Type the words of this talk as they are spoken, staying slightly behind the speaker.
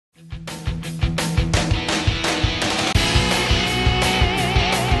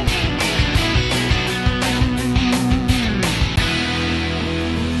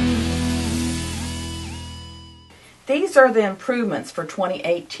These are the improvements for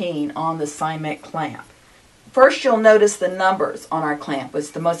 2018 on the Scimech clamp. First, you'll notice the numbers on our clamp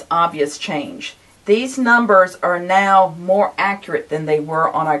was the most obvious change. These numbers are now more accurate than they were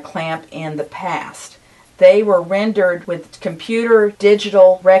on our clamp in the past. They were rendered with computer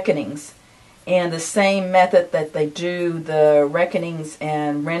digital reckonings and the same method that they do the reckonings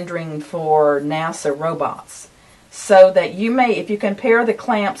and rendering for NASA robots. So that you may, if you compare the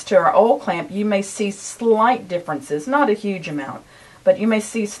clamps to our old clamp, you may see slight differences, not a huge amount, but you may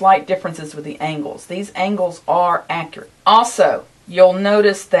see slight differences with the angles. These angles are accurate. Also, you'll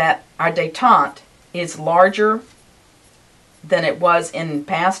notice that our detente is larger than it was in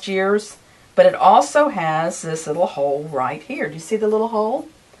past years, but it also has this little hole right here. Do you see the little hole?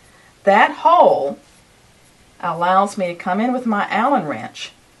 That hole allows me to come in with my Allen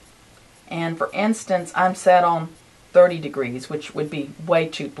wrench, and for instance, I'm set on 30 degrees, which would be way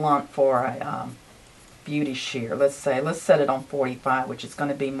too blunt for a beauty shear. Let's set it on 45, which is going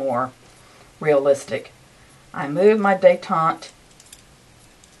to be more realistic. I move my detente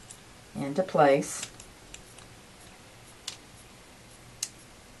into place,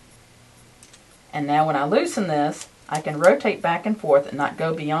 and now when I loosen this, I can rotate back and forth and not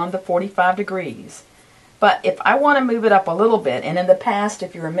go beyond the 45 degrees. But if I want to move it up a little bit, and in the past,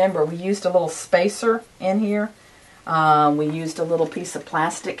 if you remember, we used a little spacer in here. We used a little piece of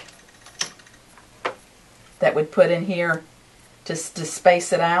plastic that would put in here to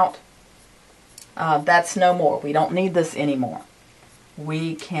space it out. That's no more. We don't need this anymore.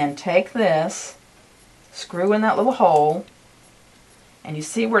 We can take this, screw in that little hole, and you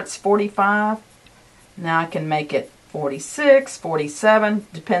see where it's 45? Now I can make it 46, 47,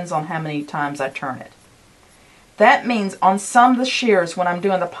 depends on how many times I turn it. That means on some of the shears, when I'm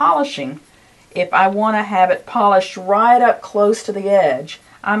doing the polishing, if I want to have it polished right up close to the edge,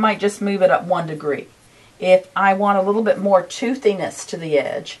 I might just move it up 1 degree. If I want a little bit more toothiness to the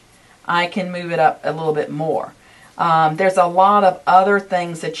edge, I can move it up a little bit more. There's a lot of other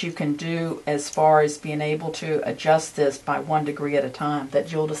things that you can do as far as being able to adjust this by 1 degree at a time that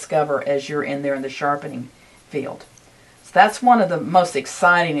you'll discover as you're in there in the sharpening field. So that's one of the most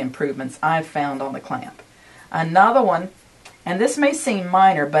exciting improvements I've found on the clamp. Another one, and this may seem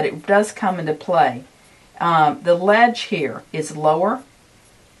minor, but it does come into play. The ledge here is lower.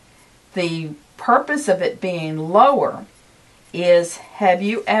 The purpose of it being lower is, have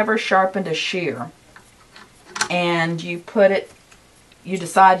you ever sharpened a shear and you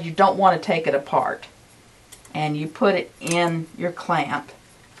decide you don't want to take it apart, and you put it in your clamp,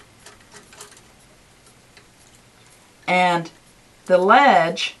 and the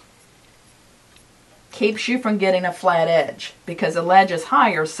ledge keeps you from getting a flat edge because the ledge is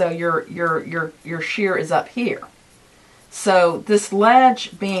higher, so your shear is up here. So this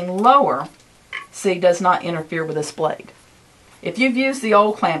ledge being lower, see, does not interfere with this blade. If you've used the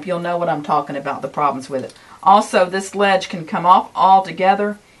old clamp, you'll know what I'm talking about, the problems with it. Also, this ledge can come off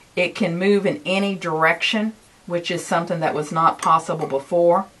altogether. It can move in any direction, which is something that was not possible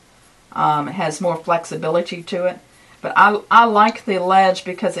before. It has more flexibility to it. But I like the ledge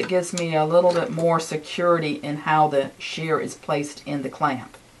because it gives me a little bit more security in how the shear is placed in the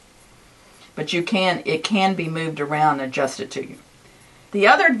clamp. But it can be moved around and adjusted to you. The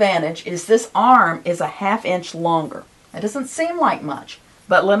other advantage is this arm is a 1/2 inch longer. It doesn't seem like much,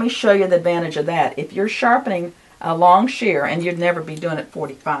 but let me show you the advantage of that. If you're sharpening a long shear, and you'd never be doing it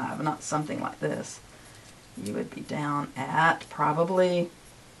 45, not something like this, you would be down at probably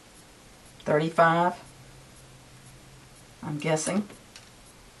 35, I'm guessing.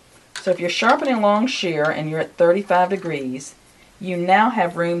 So if you're sharpening a long shear and you're at 35 degrees, you now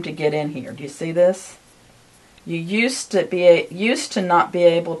have room to get in here. Do you see this? You used to not be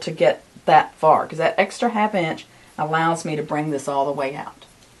able to get that far, because that extra 1/2 inch allows me to bring this all the way out.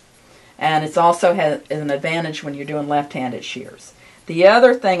 And it's also has an advantage when you're doing left-handed shears. The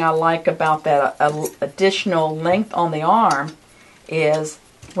other thing I like about that additional length on the arm is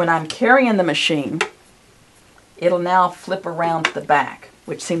when I'm carrying the machine, it'll now flip around to the back,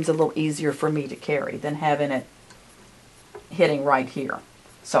 which seems a little easier for me to carry than having it hitting right here.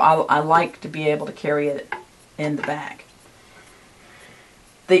 So I like to be able to carry it in the back.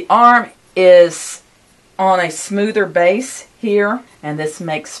 The arm is on a smoother base here, and this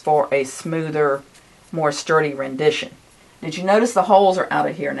makes for a smoother, more sturdy rendition. Did you notice the holes are out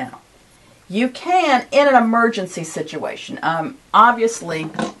of here now? You can, in an emergency situation,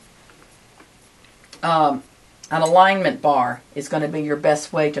 obviously an alignment bar is going to be your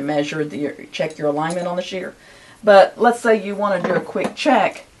best way to measure, check your alignment on the shear. But let's say you want to do a quick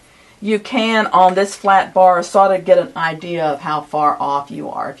check. You can, on this flat bar, sort of get an idea of how far off you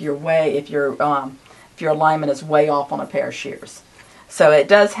are. If you're if your alignment is way off on a pair of shears. So it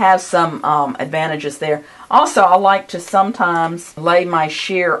does have some advantages there. Also, I like to sometimes lay my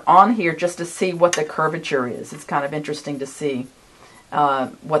shear on here just to see what the curvature is. It's kind of interesting to see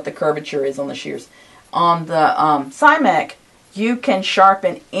what the curvature is on the shears. On the Scimech, you can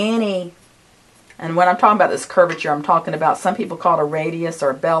sharpen any, and when I'm talking about this curvature, I'm talking about, some people call it a radius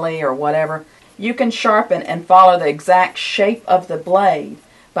or belly or whatever. You can sharpen and follow the exact shape of the blade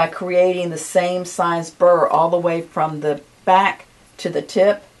by creating the same size burr all the way from the back to the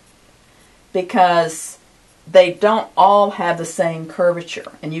tip, because they don't all have the same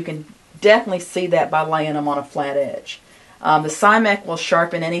curvature, and you can definitely see that by laying them on a flat edge. The Scimech will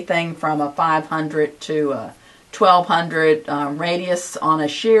sharpen anything from a 500 to a 1200 radius on a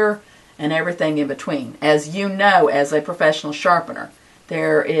shear, and everything in between. As you know, as a professional sharpener,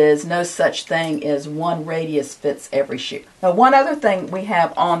 there is no such thing as one radius fits every shear. Now, one other thing we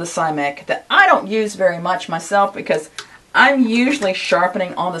have on the Scimech that I don't use very much myself, because I'm usually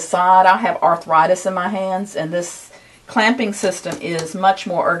sharpening on the side. I have arthritis in my hands, and this clamping system is much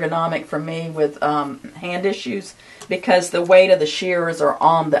more ergonomic for me with hand issues, because the weight of the shears are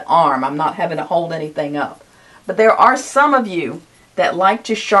on the arm. I'm not having to hold anything up. But there are some of you that like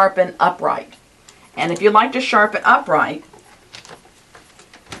to sharpen upright. And if you like to sharpen upright,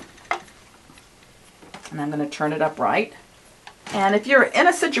 and I'm going to turn it upright. And if you're in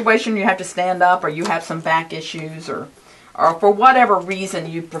a situation you have to stand up, or you have some back issues, or for whatever reason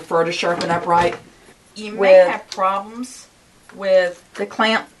you prefer to sharpen upright, you may have problems with the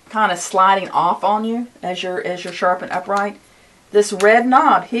clamp kind of sliding off on you as you're sharpening upright. This red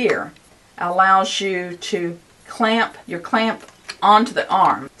knob here allows you to clamp your clamp onto the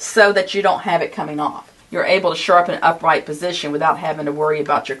arm so that you don't have it coming off. You're able to sharpen an upright position without having to worry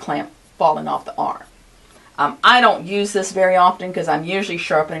about your clamp falling off the arm. I don't use this very often because I'm usually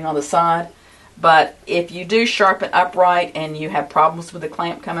sharpening on the side, but if you do sharpen upright and you have problems with the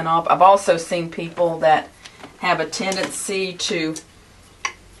clamp coming off, I've also seen people that have a tendency to,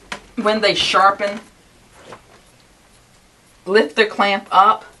 when they sharpen, lift their clamp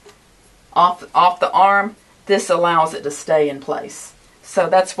up off the arm. This allows it to stay in place. So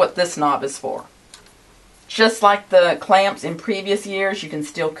that's what this knob is for. Just like the clamps in previous years, you can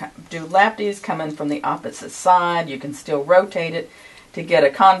still do lefties coming from the opposite side. You can still rotate it to get a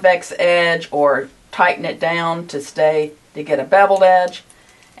convex edge, or tighten it down to get a beveled edge.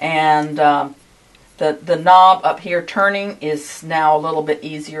 And the knob up here turning is now a little bit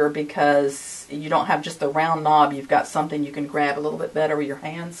easier, because you don't have just the round knob. You've got something you can grab a little bit better with your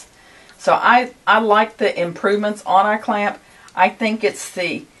hands. So I like the improvements on our clamp. I think it's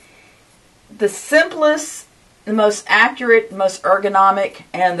the simplest, the most accurate, most ergonomic,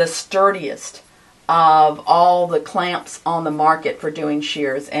 and the sturdiest of all the clamps on the market for doing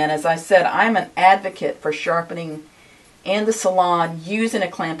shears. And as I said, I'm an advocate for sharpening in the salon using a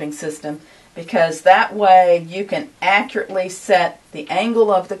clamping system, because that way you can accurately set the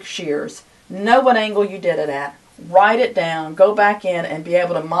angle of the shears, know what angle you did it at, write it down, go back in and be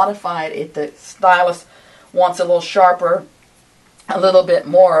able to modify it if the stylist wants a little sharper, a little bit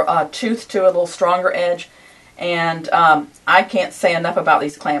more tooth to a little stronger edge. And I can't say enough about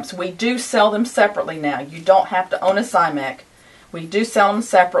these clamps. We do sell them separately now. You don't have to own a Scimech. We do sell them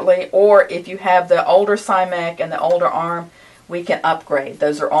separately, or if you have the older Scimech and the older arm, we can upgrade.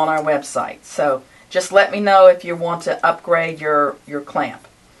 Those are on our website. So just let me know if you want to upgrade your clamp.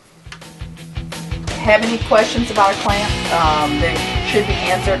 Have any questions about a clamp? They should be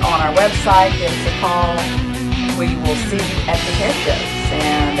answered on our website. Give us a call. We will see you at the hair shows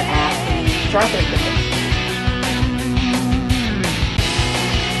and at the sharpening.